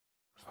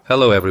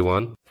Hello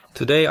everyone.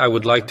 Today I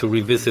would like to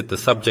revisit the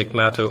subject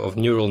matter of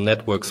neural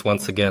networks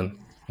once again.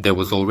 There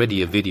was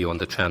already a video on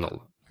the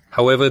channel.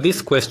 However, this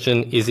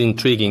question is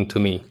intriguing to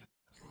me,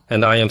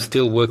 and I am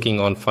still working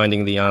on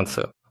finding the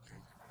answer.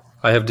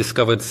 I have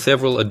discovered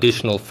several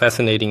additional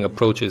fascinating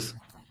approaches,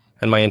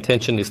 and my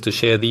intention is to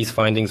share these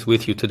findings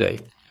with you today.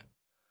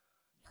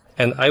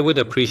 And I would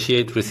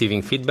appreciate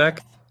receiving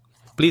feedback.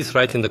 Please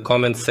write in the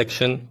comments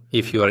section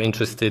if you are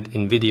interested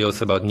in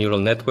videos about neural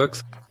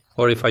networks,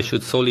 or if I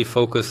should solely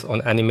focus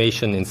on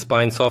animation in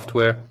spine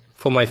software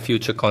for my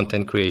future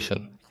content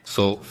creation.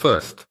 So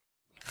first,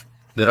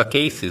 there are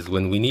cases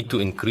when we need to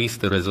increase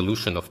the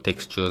resolution of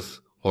textures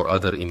or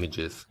other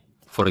images,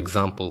 for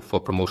example,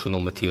 for promotional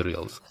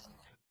materials.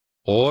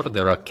 Or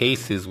there are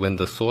cases when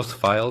the source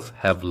files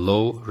have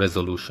low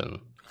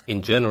resolution.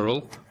 In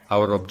general,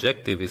 our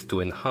objective is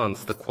to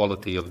enhance the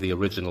quality of the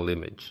original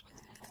image.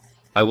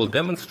 I will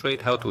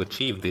demonstrate how to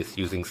achieve this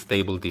using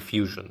stable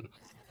diffusion.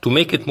 To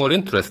make it more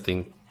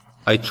interesting,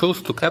 I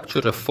chose to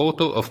capture a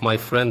photo of my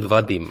friend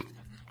Vadim.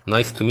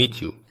 Nice to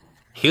meet you.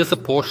 Here's a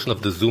portion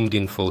of the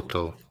zoomed-in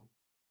photo.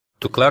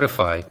 To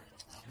clarify,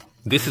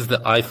 this is the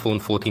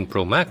iPhone 14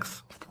 Pro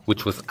Max,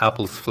 which was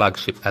Apple's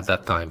flagship at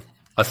that time.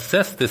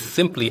 Assess this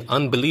simply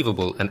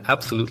unbelievable and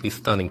absolutely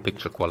stunning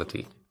picture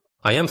quality.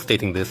 I am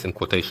stating this in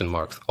quotation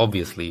marks,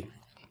 obviously.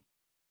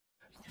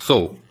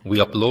 So, we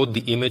upload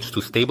the image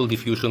to Stable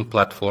Diffusion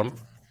platform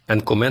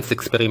and commence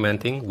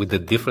experimenting with the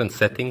different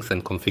settings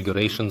and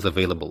configurations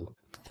available.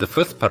 The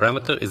first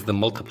parameter is the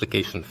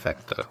multiplication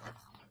factor.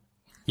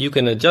 You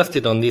can adjust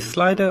it on this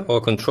slider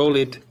or control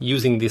it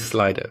using this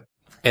slider.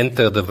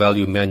 Enter the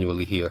value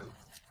manually here.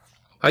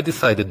 I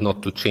decided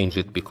not to change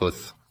it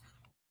because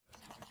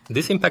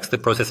this impacts the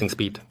processing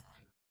speed.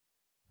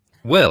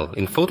 Well,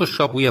 in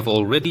Photoshop we have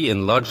already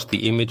enlarged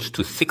the image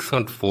to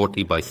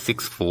 640 by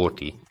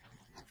 640.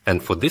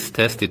 And for this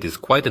test it is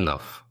quite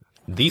enough.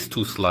 These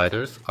two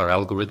sliders are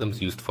algorithms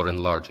used for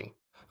enlarging.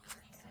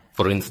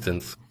 For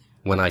instance,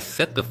 when I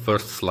set the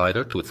first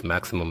slider to its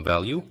maximum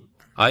value,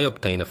 I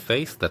obtain a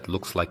face that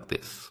looks like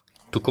this.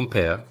 To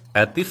compare,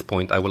 at this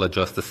point I will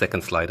adjust the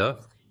second slider,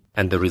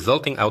 and the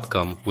resulting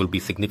outcome will be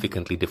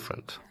significantly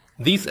different.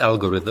 These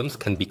algorithms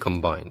can be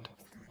combined,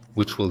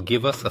 which will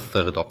give us a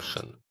third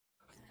option.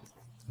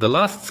 The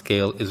last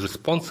scale is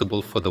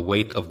responsible for the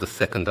weight of the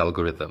second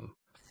algorithm.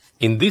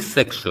 In this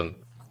section,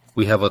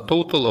 we have a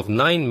total of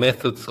 9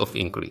 methods of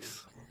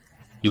increase.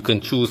 You can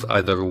choose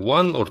either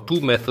 1 or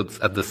 2 methods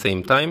at the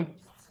same time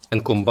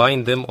and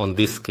combine them on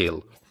this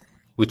scale,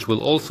 which will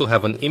also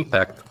have an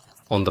impact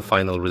on the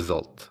final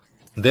result.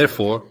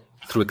 Therefore,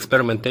 through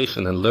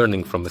experimentation and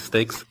learning from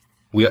mistakes,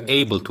 we are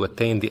able to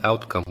attain the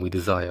outcome we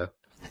desire.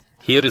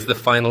 Here is the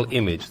final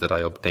image that I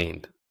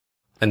obtained.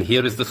 And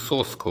here is the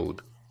source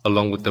code,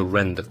 along with the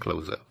render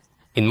closer.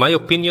 In my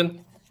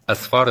opinion,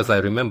 as far as I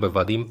remember,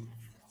 Vadim,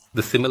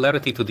 the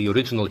similarity to the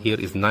original here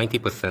is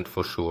 90%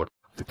 for sure.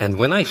 And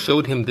when I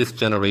showed him this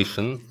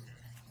generation,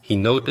 he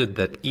noted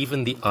that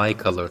even the eye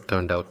color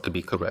turned out to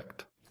be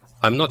correct.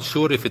 I'm not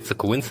sure if it's a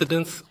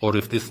coincidence or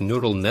if this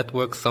neural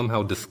network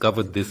somehow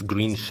discovered this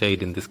green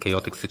shade in this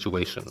chaotic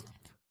situation.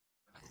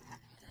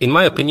 In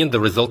my opinion, the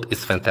result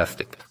is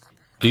fantastic.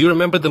 Do you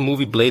remember the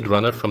movie Blade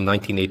Runner from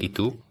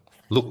 1982?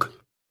 Look,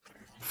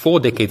 4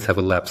 decades have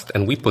elapsed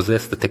and we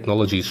possess the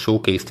technologies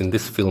showcased in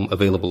this film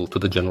available to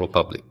the general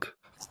public.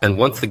 And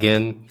once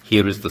again,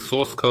 here is the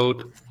source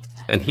code,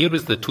 and here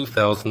is the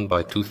 2000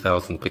 by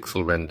 2000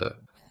 pixel render.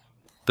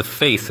 The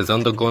face has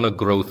undergone a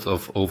growth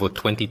of over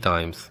 20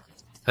 times,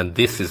 and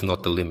this is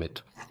not the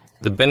limit.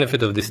 The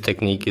benefit of this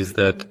technique is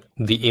that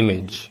the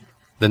image,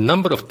 the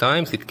number of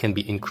times it can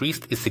be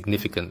increased is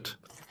significant,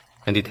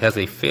 and it has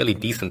a fairly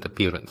decent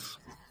appearance.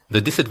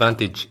 The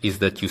disadvantage is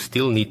that you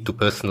still need to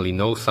personally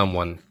know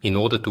someone in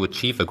order to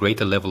achieve a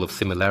greater level of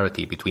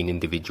similarity between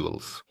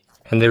individuals.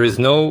 And there is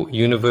no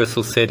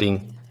universal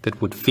setting that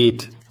would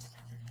fit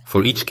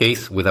for each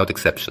case without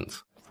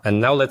exceptions. And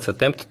now let's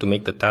attempt to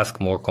make the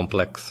task more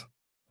complex.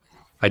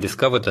 I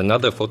discovered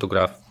another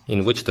photograph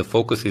in which the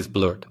focus is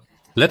blurred.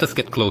 Let us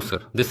get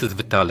closer. This is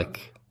Vitalik.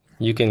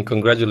 You can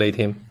congratulate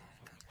him.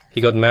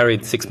 He got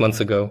married 6 months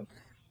ago.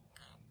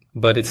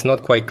 But it's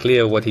not quite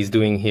clear what he's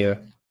doing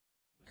here.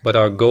 But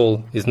our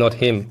goal is not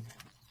him,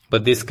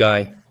 but this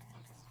guy.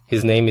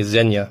 His name is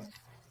Zhenya.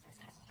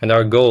 And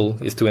our goal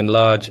is to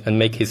enlarge and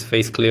make his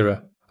face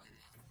clearer.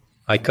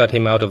 I cut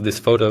him out of this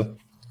photo,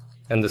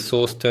 and the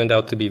source turned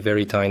out to be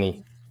very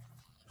tiny.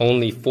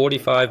 Only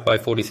 45 by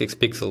 46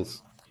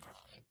 pixels.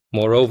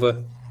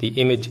 Moreover, the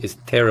image is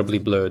terribly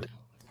blurred.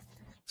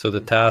 So the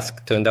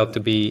task turned out to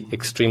be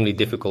extremely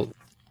difficult.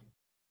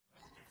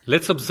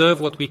 Let's observe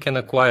what we can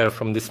acquire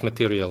from this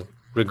material.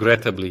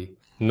 Regrettably,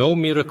 no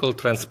miracle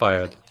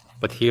transpired,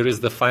 but here is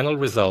the final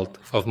result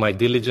of my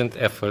diligent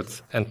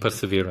efforts and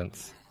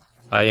perseverance.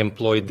 I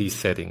employed these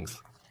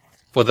settings.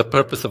 For the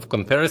purpose of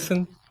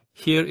comparison,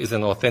 here is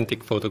an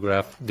authentic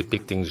photograph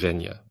depicting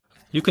Zhenya.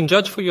 You can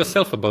judge for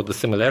yourself about the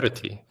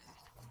similarity.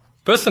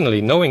 Personally,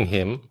 knowing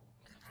him,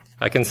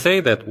 I can say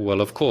that, well,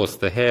 of course,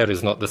 the hair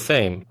is not the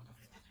same.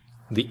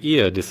 The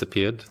ear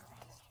disappeared,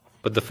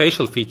 but the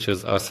facial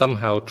features are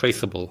somehow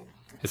traceable,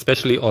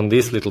 especially on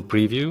this little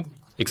preview,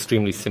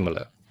 extremely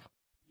similar.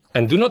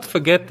 And do not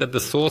forget that the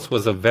source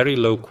was of very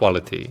low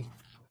quality.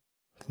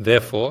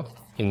 Therefore,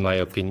 in my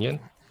opinion,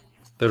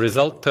 the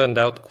result turned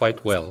out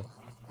quite well.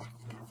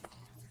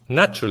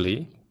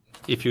 Naturally,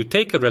 if you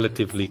take a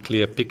relatively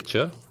clear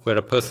picture where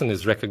a person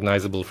is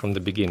recognizable from the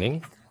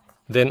beginning,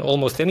 then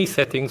almost any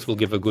settings will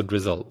give a good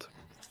result.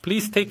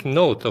 Please take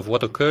note of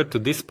what occurred to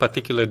this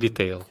particular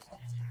detail.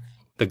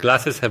 The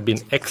glasses have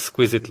been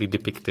exquisitely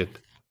depicted,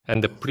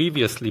 and the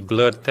previously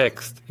blurred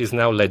text is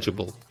now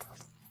legible.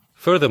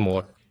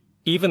 Furthermore,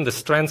 even the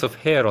strands of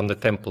hair on the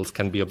temples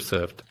can be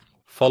observed,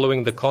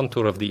 following the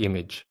contour of the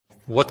image.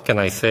 What can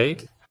I say?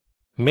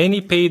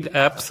 Many paid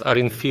apps are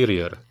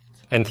inferior,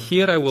 and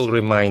here I will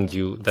remind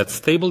you that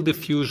Stable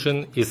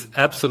Diffusion is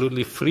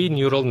absolutely free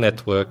neural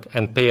network,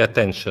 and pay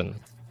attention.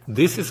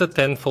 This is a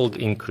tenfold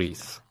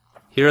increase.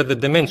 Here are the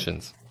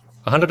dimensions: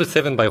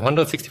 107 by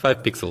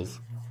 165 pixels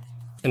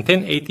and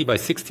 1080 by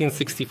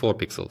 1664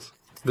 pixels.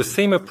 The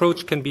same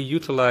approach can be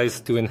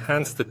utilized to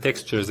enhance the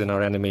textures in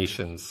our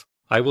animations.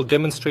 I will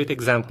demonstrate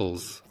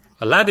examples.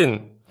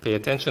 Aladdin, pay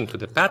attention to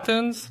the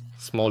patterns,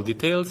 small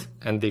details,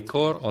 and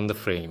decor on the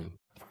frame.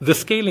 The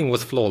scaling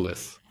was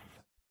flawless.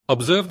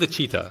 Observe the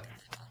cheetah.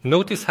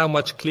 Notice how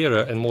much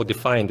clearer and more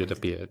defined it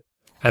appeared.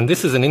 And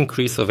this is an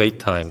increase of 8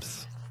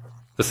 times.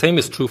 The same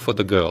is true for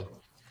the girl.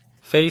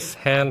 Face,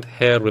 hand,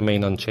 hair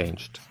remain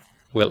unchanged.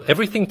 Well,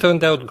 everything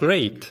turned out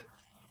great.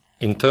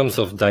 In terms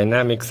of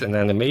dynamics and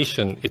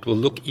animation, it will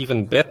look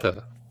even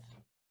better.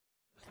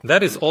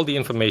 That is all the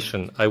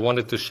information I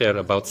wanted to share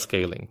about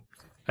scaling.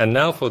 And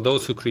now for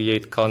those who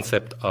create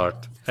concept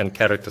art and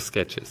character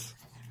sketches.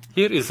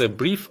 Here is a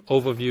brief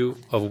overview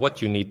of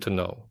what you need to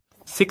know.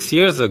 6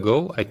 years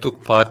ago, I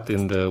took part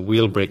in the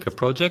Wheelbreaker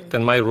project,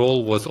 and my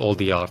role was all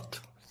the art.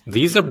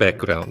 These are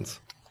backgrounds,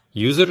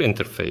 user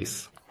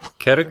interface,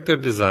 character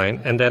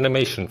design, and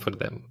animation for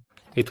them.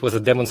 It was a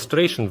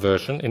demonstration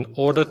version in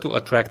order to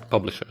attract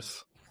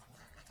publishers.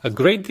 A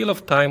great deal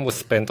of time was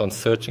spent on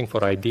searching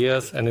for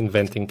ideas and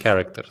inventing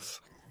characters.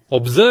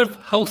 Observe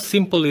how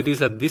simple it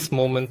is at this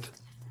moment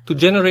to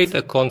generate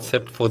a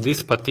concept for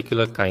this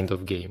particular kind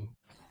of game.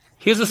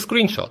 Here's a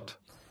screenshot.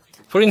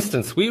 For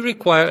instance, we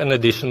require an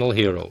additional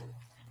hero.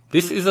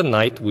 This is a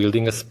knight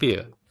wielding a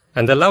spear,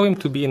 and allow him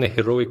to be in a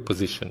heroic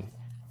position.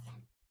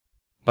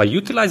 By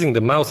utilizing the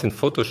mouse in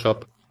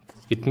Photoshop,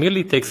 it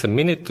merely takes a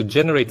minute to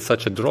generate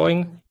such a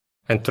drawing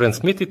and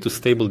transmit it to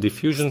Stable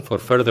Diffusion for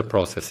further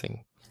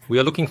processing. We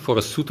are looking for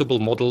a suitable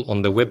model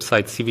on the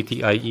website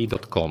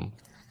cvtie.com.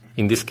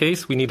 In this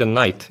case, we need a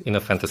knight in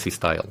a fantasy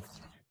style.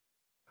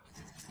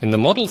 In the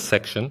models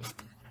section,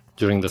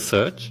 during the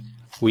search,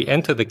 we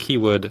enter the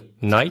keyword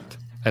knight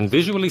and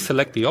visually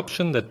select the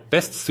option that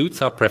best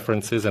suits our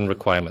preferences and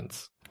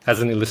requirements.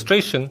 As an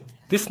illustration,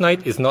 this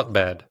knight is not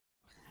bad.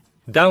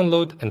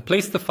 Download and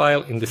place the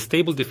file in the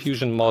Stable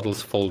Diffusion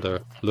Models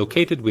folder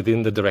located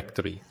within the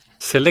directory.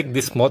 Select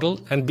this model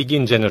and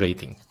begin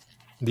generating.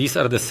 These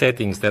are the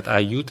settings that I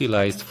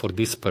utilized for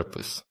this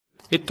purpose.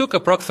 It took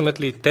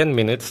approximately 10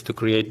 minutes to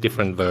create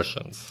different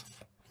versions.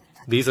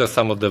 These are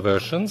some of the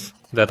versions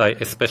that I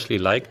especially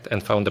liked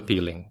and found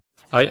appealing.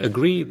 I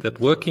agree that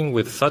working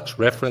with such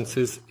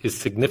references is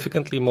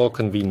significantly more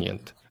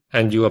convenient,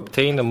 and you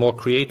obtain a more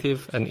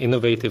creative and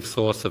innovative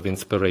source of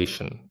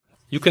inspiration.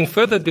 You can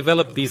further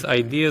develop these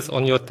ideas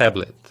on your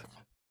tablet.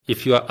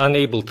 If you are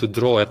unable to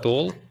draw at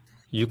all,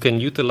 you can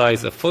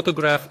utilize a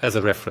photograph as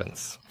a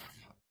reference.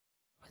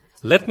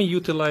 Let me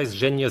utilize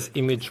Zhenya's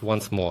image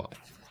once more.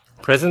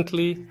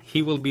 Presently,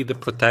 he will be the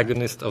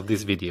protagonist of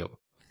this video.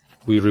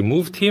 We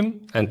removed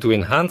him, and to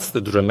enhance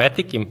the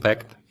dramatic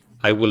impact,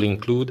 I will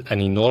include an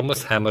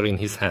enormous hammer in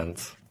his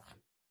hands.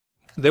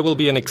 There will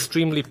be an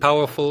extremely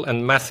powerful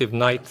and massive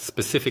knight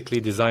specifically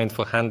designed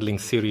for handling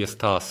serious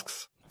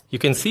tasks. You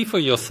can see for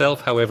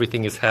yourself how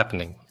everything is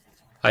happening.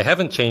 I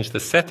haven't changed the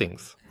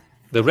settings.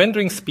 The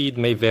rendering speed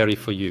may vary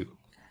for you.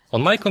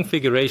 On my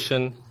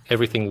configuration,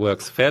 everything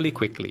works fairly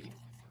quickly.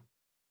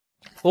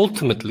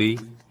 Ultimately,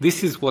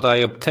 this is what I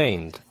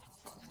obtained.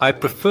 I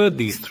preferred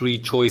these 3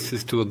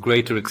 choices to a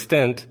greater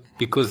extent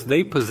because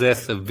they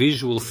possess a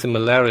visual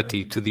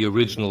similarity to the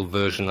original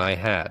version I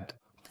had.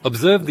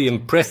 Observe the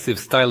impressive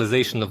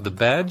stylization of the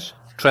badge,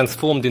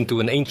 transformed into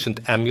an ancient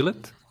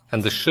amulet,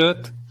 and the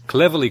shirt,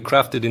 cleverly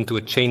crafted into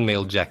a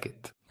chainmail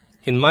jacket.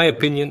 In my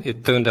opinion,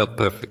 it turned out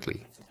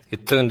perfectly.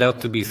 It turned out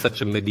to be such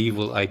a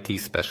medieval IT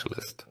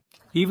specialist.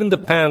 Even the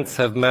pants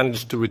have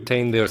managed to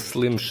retain their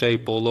slim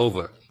shape all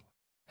over.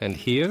 And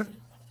here,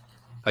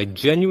 I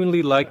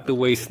genuinely like the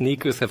way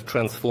sneakers have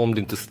transformed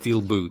into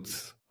steel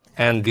boots.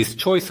 And this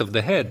choice of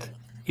the head,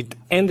 it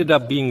ended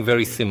up being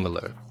very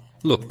similar.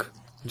 Look,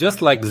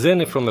 just like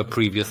Zene from a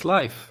previous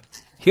life.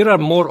 Here are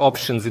more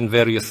options in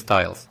various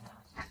styles.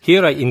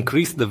 Here I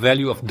increased the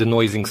value of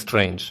denoising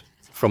strange.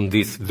 From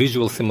this,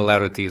 visual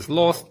similarity is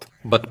lost,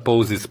 but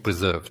pose is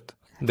preserved.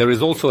 There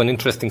is also an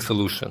interesting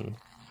solution.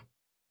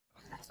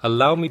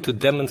 Allow me to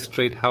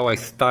demonstrate how I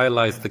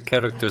stylized the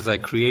characters I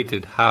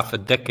created half a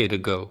decade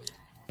ago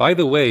By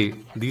the way,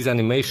 these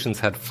animations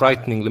had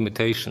frightening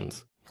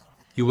limitations.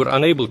 You were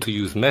unable to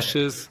use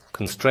meshes,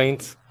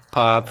 constraints,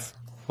 paths,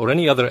 or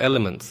any other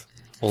elements.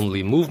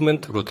 Only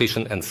movement,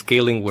 rotation, and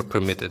scaling were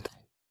permitted.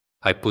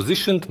 I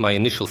positioned my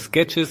initial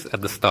sketches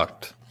at the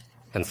start,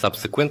 and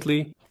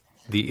subsequently,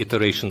 the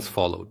iterations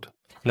followed.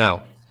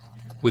 Now,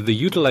 with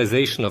the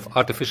utilization of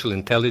artificial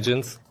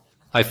intelligence,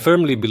 I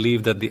firmly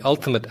believe that the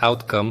ultimate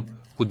outcome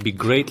would be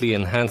greatly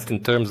enhanced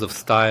in terms of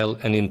style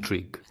and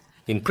intrigue.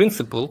 In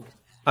principle,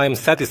 I am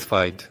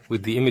satisfied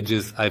with the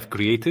images I've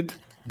created,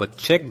 but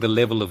check the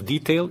level of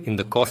detail in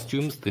the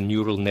costumes the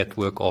neural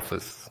network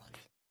offers.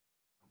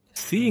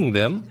 Seeing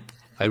them,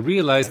 I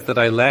realized that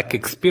I lack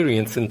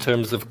experience in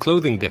terms of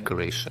clothing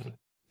decoration.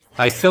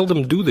 I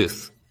seldom do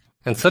this,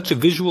 and such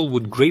a visual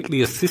would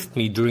greatly assist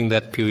me during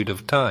that period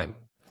of time.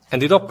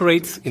 And it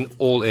operates in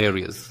all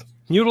areas.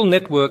 Neural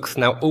networks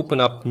now open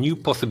up new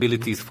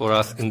possibilities for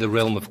us in the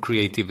realm of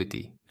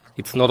creativity.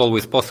 It's not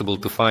always possible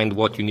to find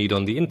what you need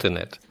on the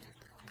internet.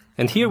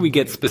 And here we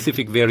get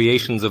specific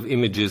variations of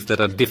images that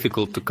are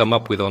difficult to come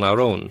up with on our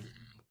own.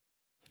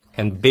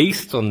 And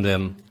based on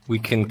them, we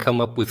can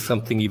come up with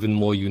something even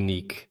more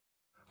unique.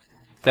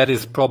 That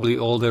is probably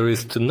all there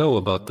is to know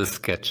about the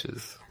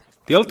sketches.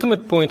 The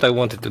ultimate point I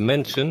wanted to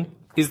mention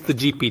is the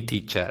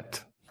GPT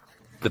chat.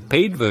 The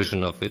paid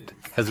version of it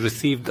has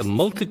received a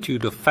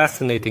multitude of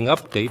fascinating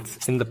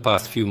updates in the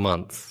past few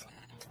months.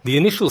 The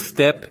initial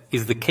step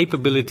is the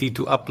capability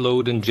to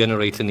upload and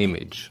generate an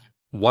image.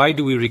 Why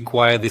do we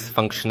require this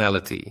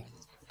functionality?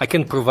 I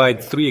can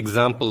provide 3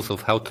 examples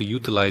of how to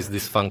utilize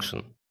this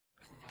function.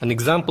 An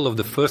example of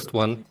the first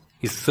one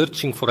is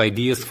searching for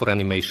ideas for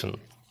animation.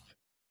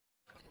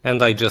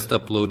 And I just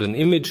upload an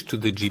image to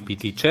the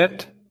GPT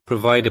chat,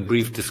 provide a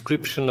brief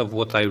description of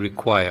what I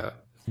require.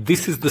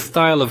 This is the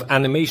style of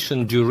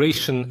animation,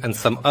 duration, and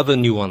some other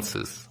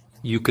nuances.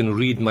 You can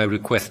read my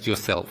request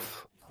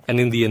yourself. And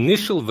in the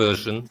initial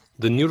version,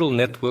 the neural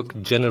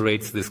network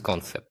generates this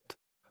concept.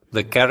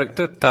 The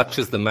character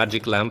touches the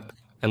magic lamp,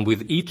 and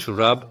with each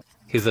rub,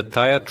 his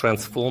attire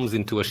transforms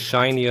into a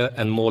shinier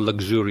and more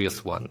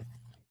luxurious one.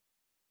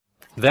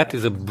 That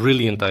is a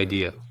brilliant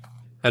idea.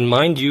 And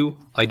mind you,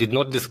 I did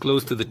not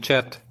disclose to the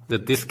chat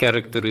that this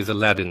character is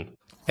Aladdin,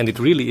 and it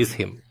really is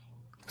him.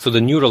 So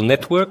the neural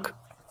network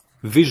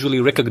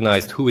visually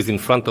recognized who is in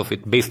front of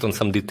it based on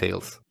some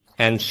details,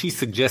 and she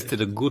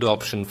suggested a good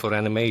option for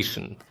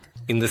animation.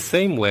 In the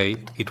same way,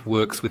 it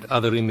works with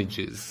other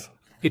images.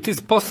 It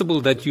is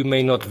possible that you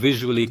may not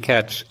visually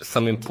catch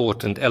some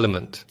important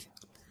element,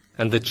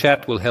 and the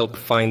chat will help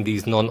find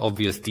these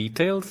non-obvious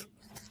details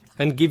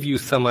and give you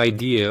some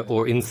idea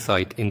or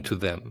insight into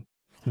them.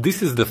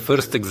 This is the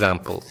first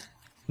example.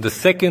 The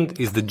second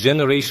is the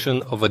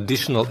generation of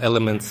additional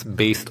elements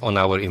based on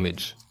our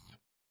image.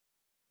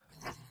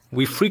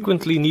 We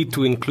frequently need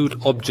to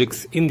include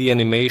objects in the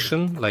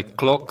animation, like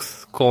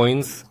clocks,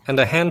 coins, and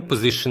a hand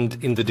positioned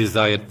in the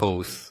desired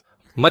pose.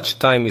 Much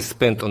time is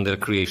spent on their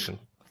creation,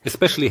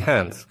 especially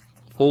hands.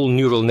 All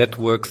neural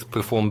networks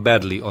perform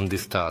badly on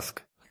this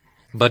task.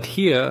 But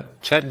here,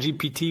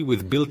 ChatGPT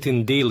with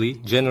built-in daily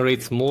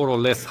generates more or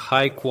less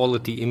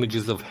high-quality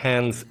images of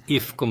hands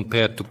if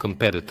compared to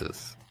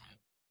competitors.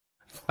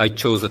 I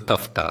chose a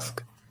tough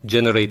task: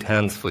 generate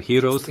hands for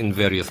heroes in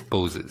various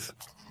poses.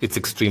 It's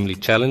extremely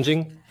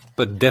challenging,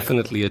 but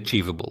definitely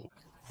achievable.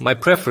 My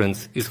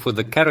preference is for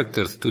the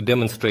characters to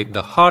demonstrate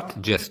the heart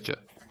gesture.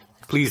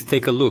 Please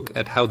take a look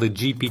at how the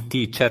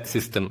GPT chat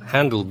system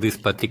handled this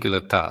particular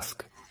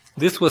task.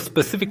 This was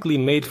specifically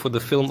made for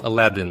the film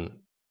Aladdin.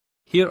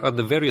 Here are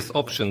the various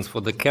options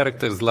for the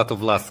character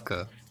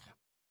Zlatovlaska.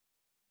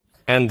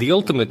 And the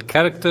ultimate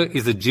character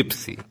is a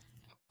gypsy.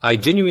 I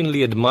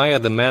genuinely admire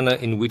the manner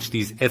in which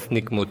these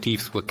ethnic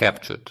motifs were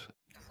captured.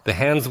 The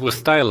hands were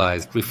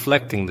stylized,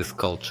 reflecting this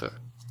culture.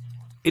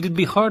 It'd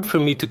be hard for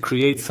me to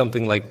create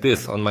something like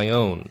this on my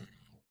own.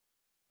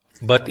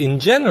 But in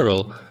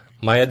general,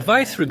 my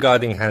advice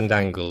regarding hand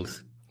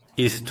angles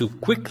is to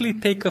quickly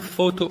take a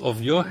photo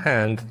of your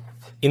hand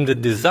in the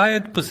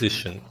desired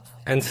position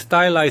and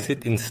stylize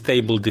it in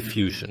stable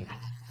diffusion.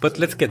 But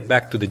let's get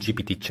back to the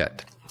GPT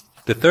chat.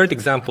 The third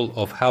example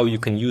of how you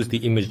can use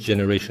the image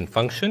generation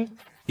function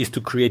is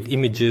to create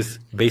images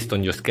based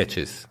on your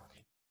sketches.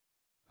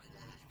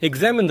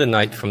 Examine the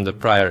knight from the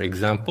prior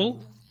example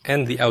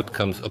and the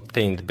outcomes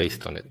obtained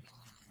based on it.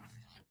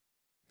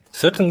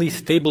 Certainly,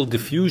 stable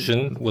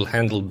diffusion will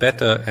handle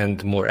better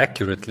and more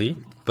accurately,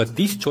 but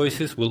these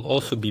choices will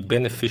also be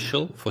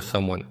beneficial for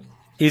someone.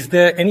 Is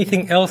there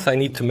anything else I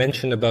need to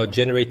mention about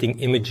generating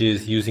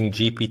images using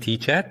GPT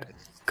chat?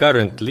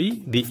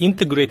 Currently, the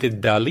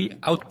integrated DALL-E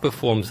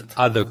outperforms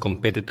other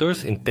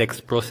competitors in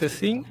text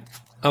processing,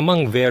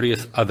 among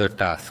various other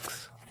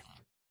tasks.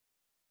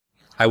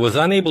 I was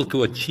unable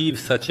to achieve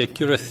such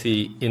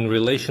accuracy in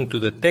relation to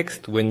the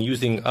text when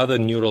using other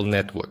neural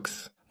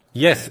networks.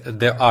 Yes,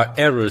 there are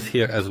errors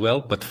here as well,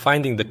 but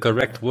finding the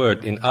correct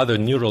word in other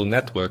neural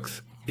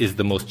networks is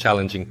the most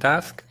challenging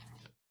task.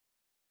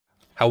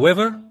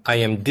 However, I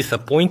am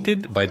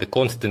disappointed by the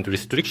constant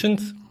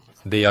restrictions.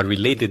 They are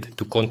related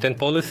to content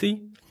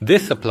policy,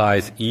 This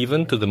applies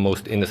even to the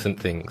most innocent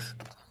things.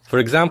 For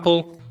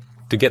example,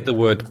 to get the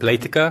word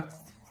Playtika,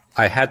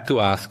 I had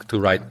to ask to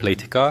write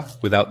Playtika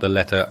without the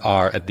letter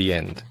R at the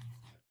end.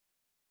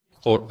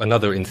 Or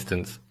another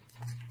instance.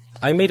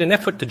 I made an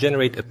effort to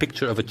generate a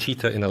picture of a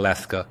cheetah in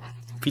Alaska,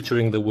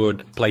 featuring the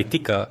word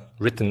Playtika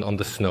written on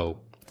the snow.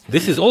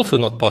 This is also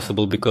not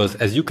possible because,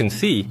 as you can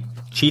see,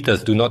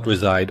 cheetahs do not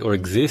reside or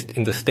exist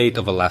in the state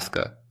of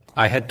Alaska.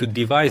 I had to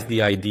devise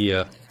the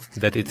idea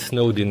that it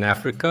snowed in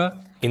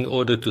Africa in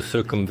order to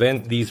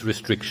circumvent these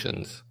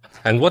restrictions.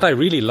 And what I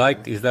really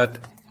liked is that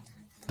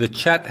the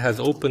chat has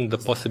opened the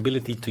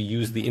possibility to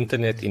use the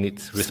internet in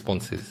its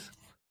responses.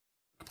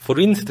 For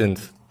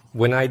instance,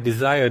 when I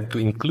desired to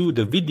include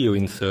a video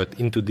insert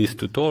into this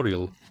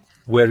tutorial,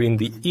 wherein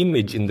the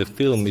image in the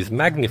film is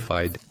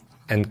magnified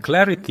and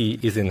clarity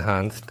is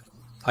enhanced,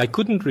 I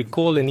couldn't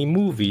recall any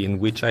movie in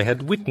which I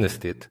had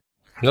witnessed it.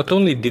 Not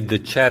only did the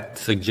chat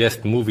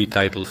suggest movie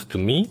titles to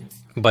me,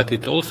 but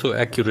it also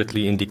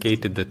accurately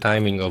indicated the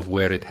timing of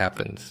where it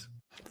happens.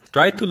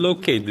 Try to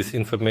locate this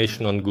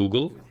information on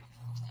Google.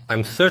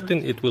 I'm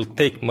certain it will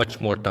take much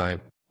more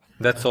time.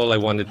 That's all I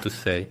wanted to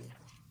say.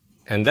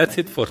 And that's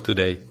it for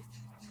today.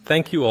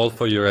 Thank you all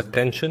for your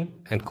attention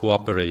and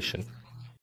cooperation.